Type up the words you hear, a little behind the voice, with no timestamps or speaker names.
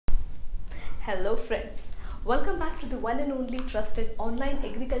Hello friends, welcome back to the one and only trusted online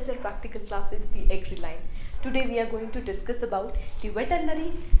agriculture practical classes, the AgriLine. Today we are going to discuss about the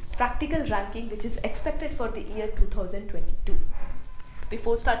veterinary practical ranking which is expected for the year 2022.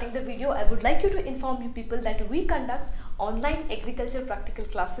 Before starting the video, I would like you to inform you people that we conduct online agriculture practical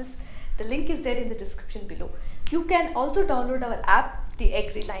classes. The link is there in the description below. You can also download our app, the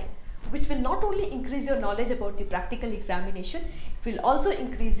AgriLine, which will not only increase your knowledge about the practical examination, it will also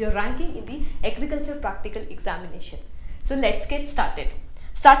increase your ranking in the agriculture practical examination. So let's get started.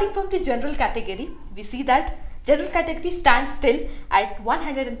 Starting from the general category, we see that general category stands still at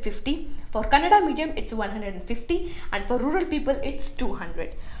 150. For Kannada medium, it's 150, and for rural people, it's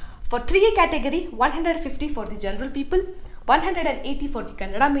 200. For 3A category, 150 for the general people, 180 for the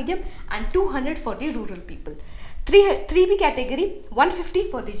Kannada medium, and 200 for the rural people. 3B category, 150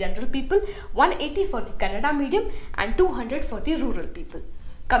 for the general people, 180 for the Kannada medium, and 200 for the rural people.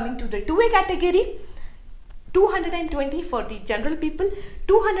 Coming to the 2A category, 220 for the general people,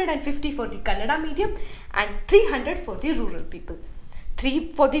 250 for the Kannada medium, and 300 for the rural people.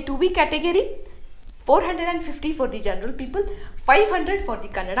 For the 2B category, 450 for the general people, 500 for the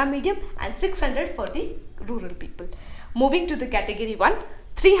Kannada medium, and 600 for the rural people. Moving to the category 1,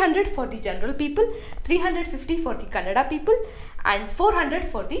 300 for the general people, 350 for the Kannada people, and 400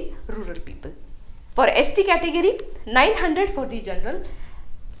 for the rural people. For ST category, 900 for the general,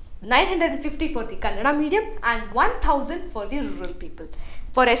 950 for the Kannada medium, and 1000 for the rural people.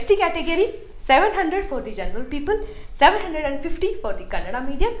 For ST category, 700 for the general people, 750 for the Kannada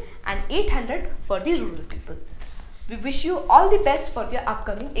medium, and 800 for the rural people. We wish you all the best for your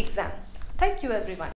upcoming exam. Thank you everyone.